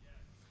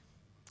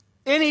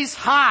 In his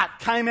heart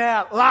came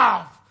out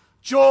love,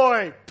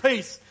 joy,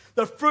 peace,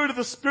 the fruit of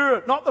the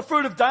Spirit, not the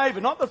fruit of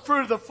David, not the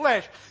fruit of the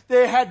flesh.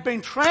 There had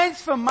been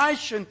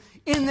transformation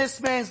in this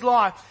man's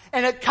life,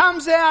 and it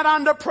comes out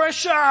under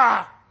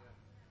pressure.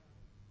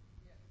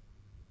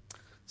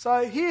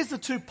 So here's the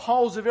two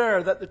poles of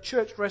error that the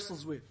church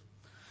wrestles with.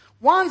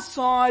 One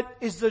side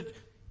is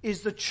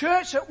the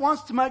church that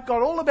wants to make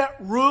God all about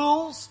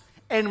rules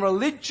and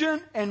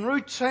religion and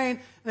routine,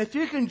 and if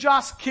you can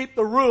just keep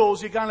the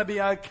rules, you're going to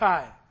be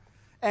okay.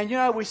 And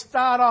we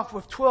start off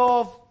with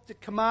 12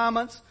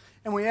 commandments,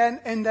 and we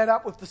end that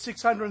up with the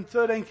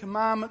 613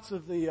 commandments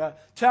of the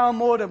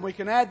Talmud, and we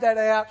can add that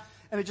out,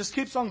 and it just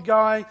keeps on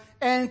going.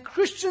 And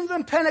Christians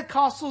and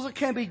Pentecostals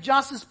can be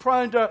just as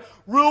prone to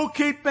rule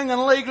keeping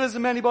and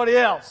legalism as anybody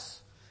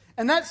else.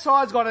 And that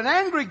side's got an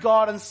angry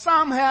God, and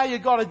somehow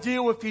you've got to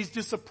deal with his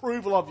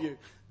disapproval of you.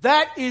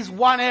 That is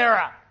one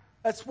error.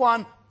 That's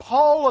one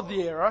pole of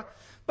the error.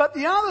 But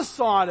the other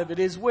side of it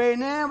is where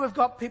now we've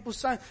got people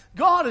saying,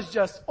 God is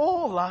just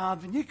all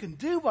love and you can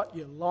do what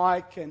you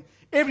like and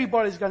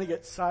everybody's going to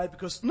get saved,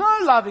 because no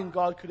loving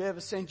God could ever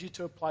send you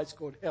to a place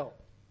called hell.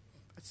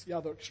 That's the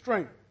other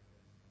extreme.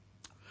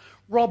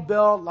 Rob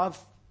Bell,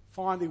 love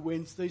finally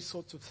wins, these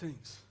sorts of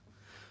things.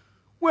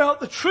 Well,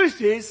 the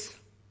truth is,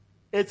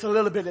 it's a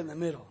little bit in the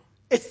middle.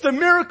 It's the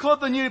miracle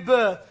of the new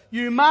birth.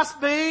 You must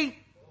be,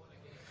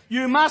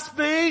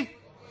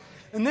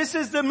 and this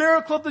is the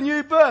miracle of the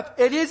new birth.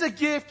 It is a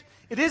gift,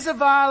 it is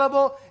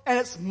available, and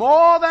it's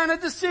more than a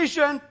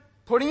decision,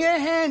 putting your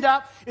hand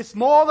up. It's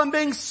more than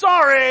being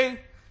sorry.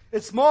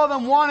 It's more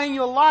than wanting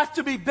your life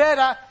to be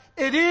better.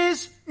 It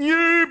is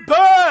new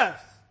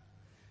birth.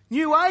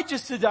 New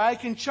Ages today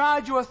can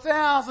charge you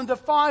 $1,000 to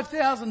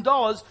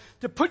 $5,000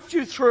 to put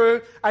you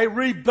through a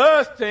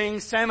rebirthing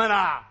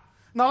seminar.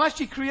 And they'll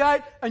actually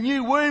create a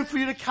new womb for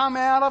you to come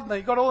out of. And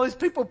they've got all these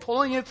people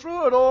pulling you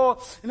through it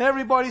all. And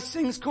everybody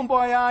sings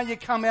Kumbaya and you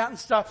come out and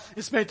stuff.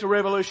 It's meant to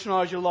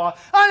revolutionise your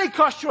life. Only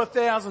cost you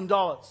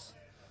 $1,000.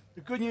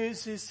 The good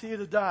news is here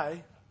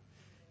today,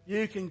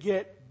 you can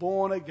get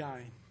born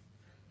again.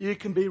 You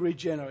can be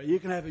regenerated. You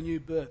can have a new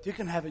birth. You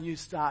can have a new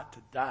start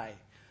today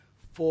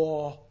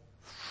for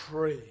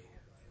free.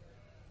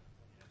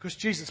 Because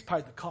Jesus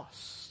paid the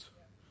cost.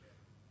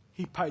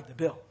 He paid the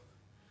bill.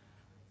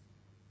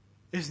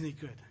 Isn't he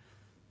good?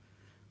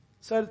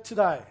 So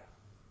today, I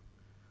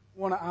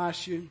want to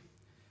ask you,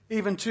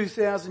 even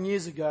 2,000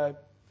 years ago,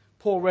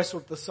 Paul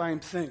wrestled with the same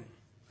thing.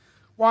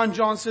 1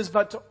 John says,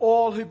 but to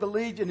all who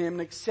believed in him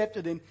and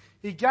accepted him,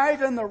 he gave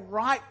them the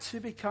right to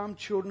become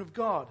children of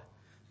God.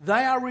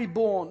 They are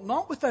reborn,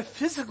 not with a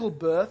physical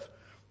birth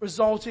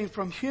resulting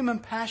from human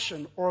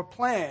passion or a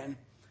plan,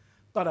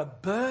 but a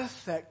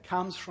birth that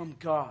comes from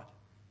God.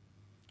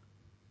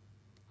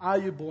 Are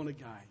you born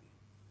again?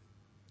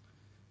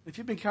 If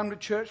you've been coming to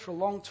church for a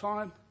long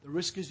time, the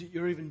risk is that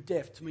you're even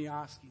deaf to me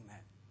asking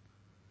that.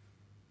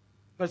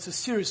 But it's a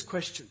serious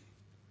question.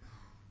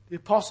 The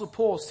Apostle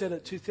Paul said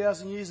it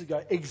 2,000 years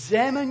ago.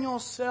 Examine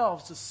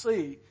yourselves to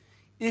see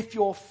if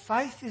your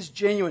faith is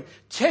genuine.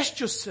 Test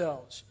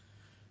yourselves.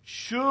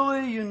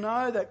 Surely you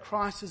know that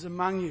Christ is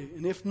among you,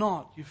 and if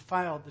not, you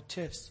failed the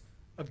test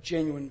of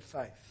genuine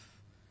faith.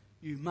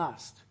 You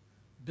must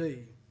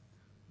be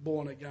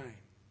born again.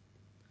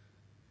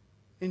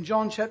 In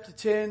John chapter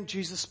 10,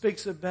 Jesus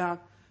speaks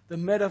about the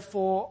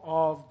metaphor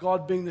of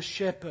God being the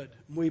shepherd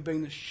and we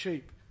being the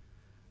sheep.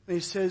 And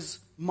he says,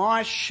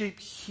 my sheep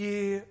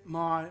hear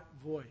my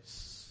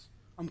voice.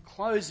 I'm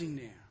closing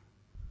now.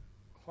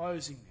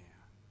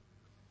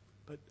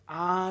 But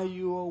are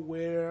you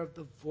aware of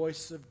the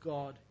voice of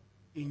God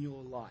in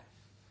your life?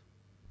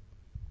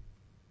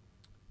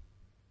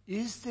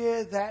 Is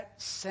there that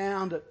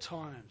sound at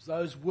times,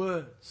 those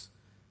words,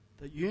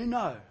 that you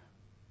know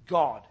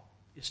God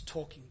is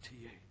talking to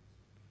you?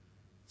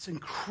 It's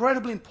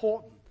incredibly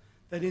important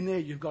that in there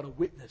you've got a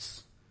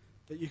witness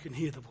that you can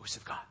hear the voice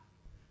of God.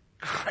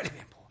 Incredibly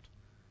important.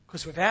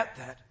 Because without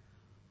that,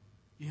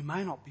 you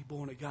may not be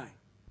born again.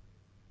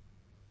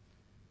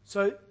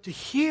 So to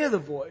hear the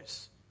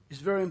voice is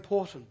very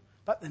important.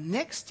 But the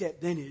next step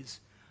then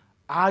is,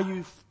 are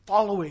you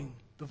following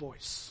the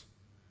voice?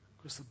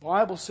 Because the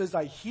Bible says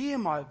they hear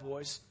my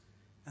voice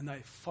and they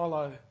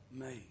follow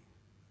me.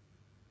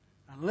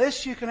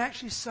 Unless you can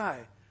actually say,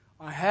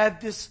 I have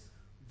this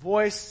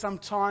voice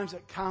sometimes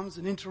that comes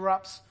and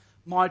interrupts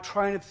my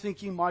train of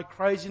thinking, my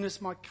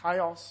craziness, my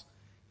chaos.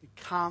 He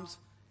comes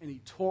and he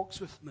talks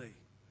with me.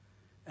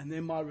 And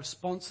then my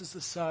response is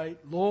to say,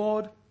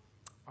 Lord,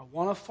 I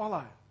want to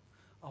follow.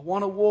 I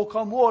want to walk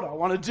on water. I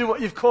want to do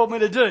what you've called me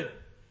to do.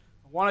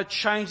 I want to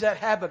change that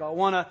habit. I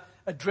want to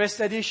address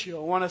that issue.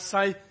 I want to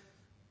say,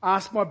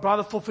 ask my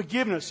brother for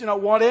forgiveness.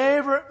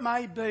 Whatever it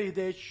may be,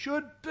 there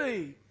should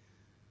be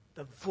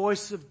the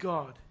voice of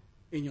God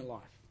in your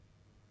life.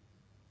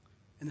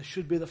 And there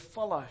should be the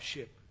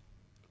fellowship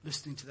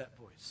listening to that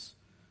voice.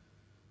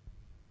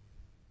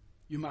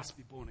 you must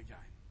be born again.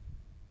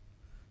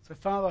 So,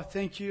 Father, I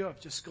thank you. I've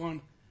just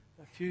gone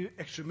a few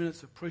extra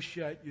minutes.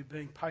 Appreciate you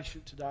being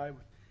patient today. We've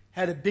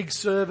had a big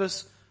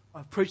service.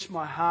 I've preached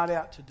my heart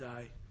out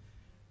today.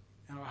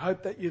 And I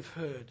hope that you've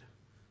heard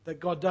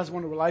that God does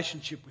want a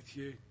relationship with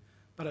you,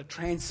 but a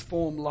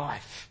transformed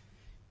life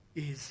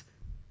is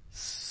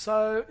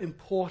so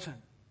important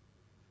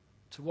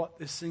to what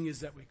this thing is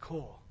that we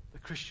call the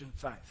Christian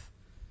faith.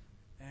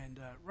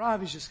 And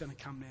Ravi's just going to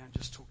come now and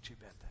just talk to you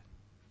about that.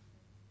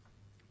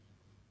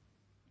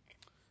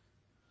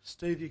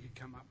 Steve, you could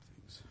come up,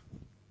 thanks.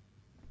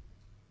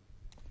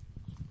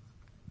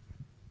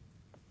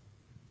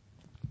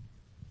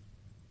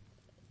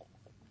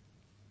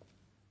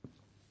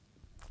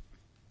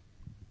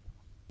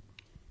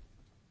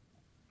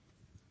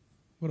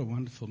 What a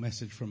wonderful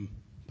message from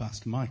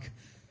Pastor Mike.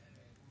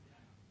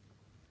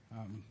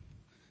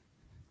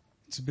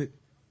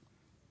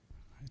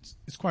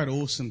 It's quite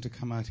awesome to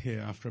come out here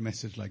after a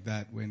message like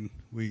that when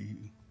we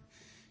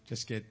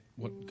just get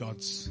what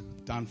God's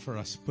done for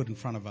us put in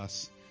front of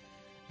us.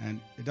 And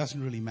it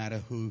doesn't really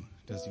matter who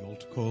does the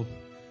altar call.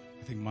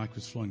 I think Mike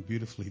was flowing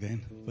beautifully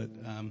then. But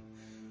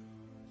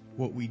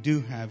what we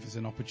do have is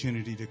an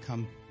opportunity to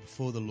come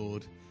before the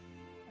Lord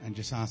and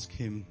just ask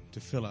Him to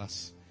fill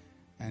us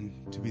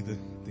and to be the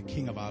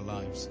King of our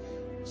lives.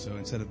 So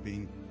instead of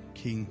being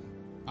King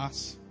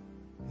us,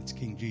 it's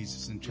King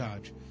Jesus in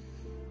charge.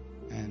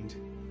 And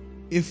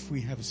if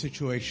we have a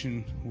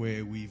situation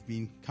where we've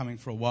been coming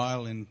for a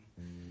while and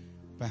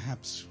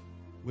perhaps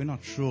we're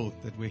not sure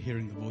that we're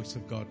hearing the voice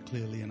of God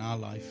clearly in our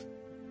life,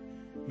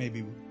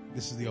 maybe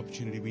this is the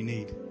opportunity we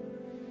need.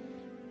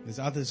 There's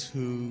others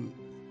who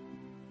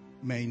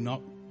may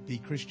not be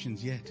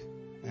Christians yet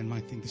and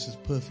might think this is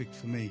perfect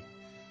for me.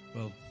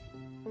 Well,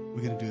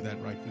 we're going to do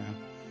that right now.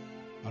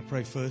 I'll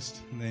pray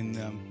first, and then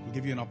we'll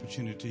give you an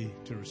opportunity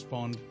to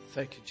respond.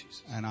 Thank you,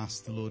 Jesus. And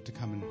ask the Lord to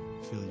come and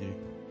fill you.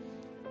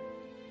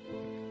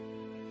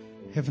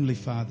 Heavenly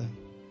Father,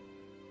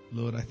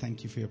 Lord, I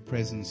thank you for your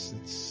presence.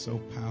 It's so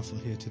powerful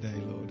here today,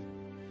 Lord.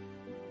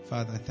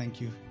 Father, I thank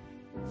you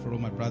for all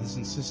my brothers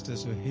and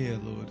sisters who are here,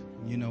 Lord.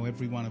 You know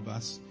every one of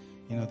us.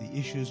 You know the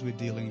issues we're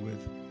dealing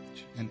with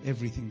and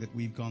everything that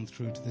we've gone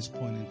through to this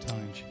point in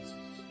time. Jesus.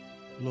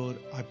 Lord,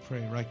 I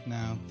pray right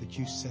now that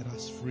you set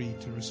us free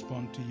to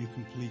respond to you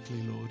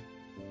completely, Lord.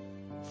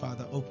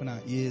 Father, open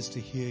our ears to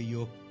hear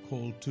your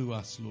call to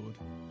us, Lord,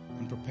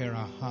 and prepare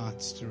our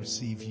hearts to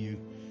receive you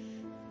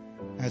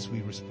as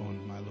we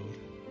respond, my Lord.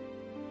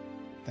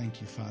 Thank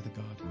you, Father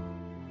God.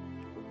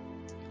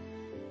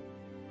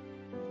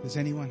 Is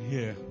anyone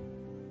here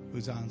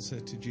whose answer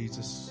to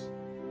Jesus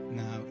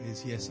now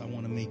is, yes, I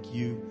want to make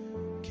you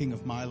King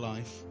of my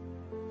life,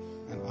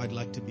 and I'd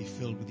like to be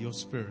filled with your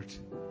Spirit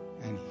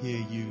and hear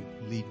you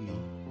lead me?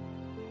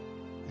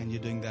 And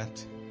you're doing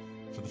that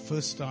for the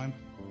first time,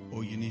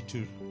 or you need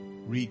to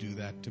redo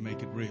that to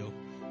make it real.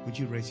 Would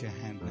you raise your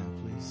hand now,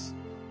 please?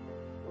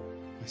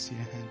 I see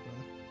your hand, brother.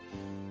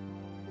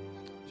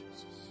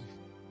 Jesus.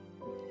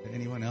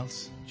 Anyone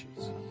else?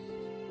 Jesus.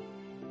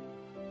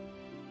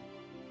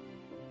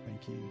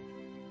 Thank you.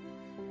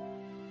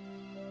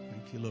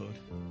 Thank you, Lord.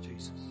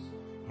 Jesus.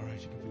 All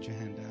right, you can put your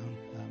hand down.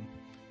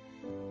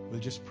 We'll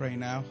just pray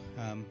now.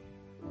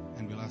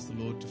 And we'll ask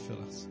the Lord to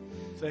fill us.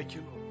 Thank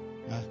you,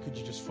 Lord. Could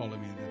you just follow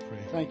me in that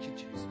prayer? Thank you,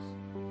 Jesus.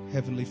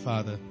 Heavenly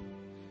Father,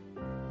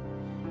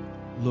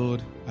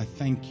 Lord, I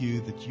thank you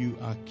that you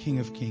are King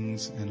of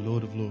Kings and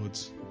Lord of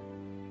Lords.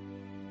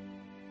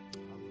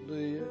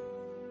 Hallelujah.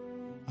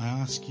 I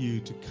ask you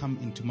to come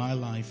into my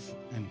life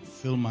and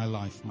fill my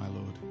life, my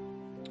Lord.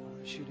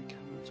 I ask you to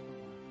come into my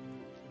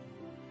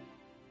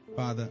life.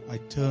 Father, I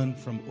turn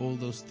from all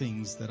those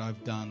things that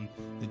I've done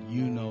that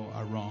you know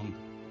are wrong.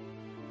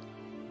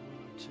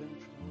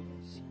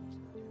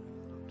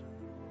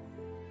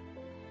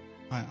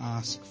 I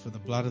ask for the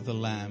blood of the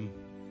Lamb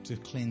to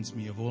cleanse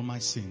me of all my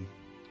sin.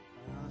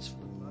 I ask for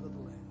the blood of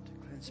the Lamb to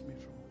cleanse me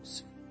from all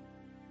sin.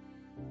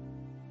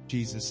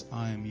 Jesus,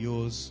 I am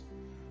yours.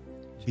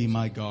 Be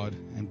my God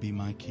and be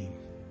my King.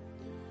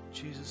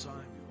 Jesus, I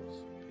am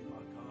yours. Be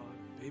my God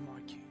and be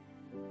my King.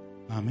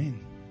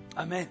 Amen.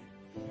 Amen.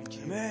 Thank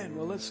you. Amen.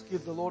 Well, let's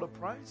give the Lord a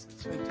praise.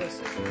 It's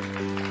fantastic. Thank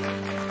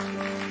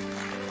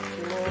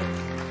you, Lord.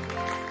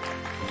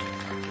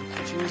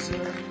 Thank you, Jesus.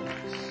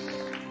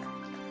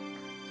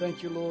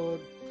 Thank you,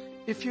 Lord.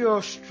 If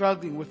you're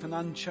struggling with an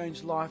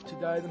unchanged life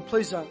today, then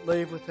please don't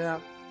leave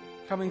without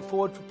coming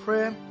forward for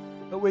prayer.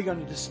 But we're going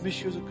to dismiss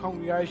you as a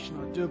congregation.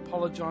 I do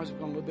apologise, we've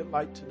gone a little bit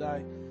late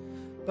today.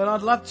 But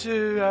I'd love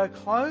to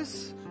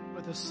close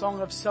with a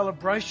song of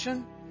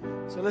celebration.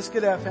 So let's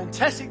get our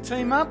fantastic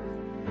team up.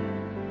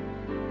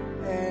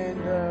 And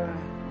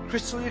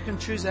Crystal, you can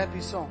choose a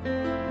happy song.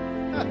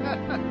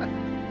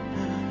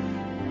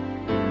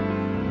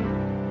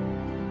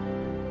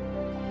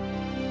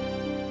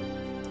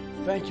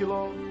 Thank you,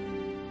 Lord.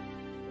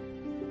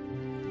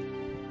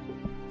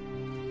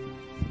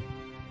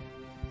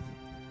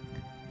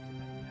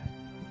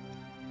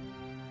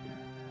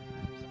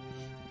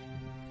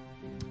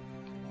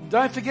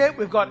 Don't forget,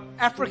 we've got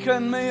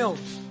African meals.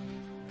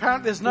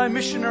 Apparently there's no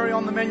missionary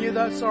on the menu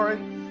though, sorry.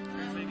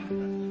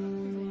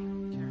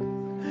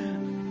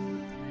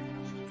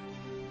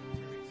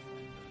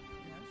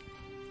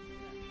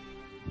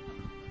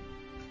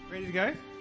 Ready to go?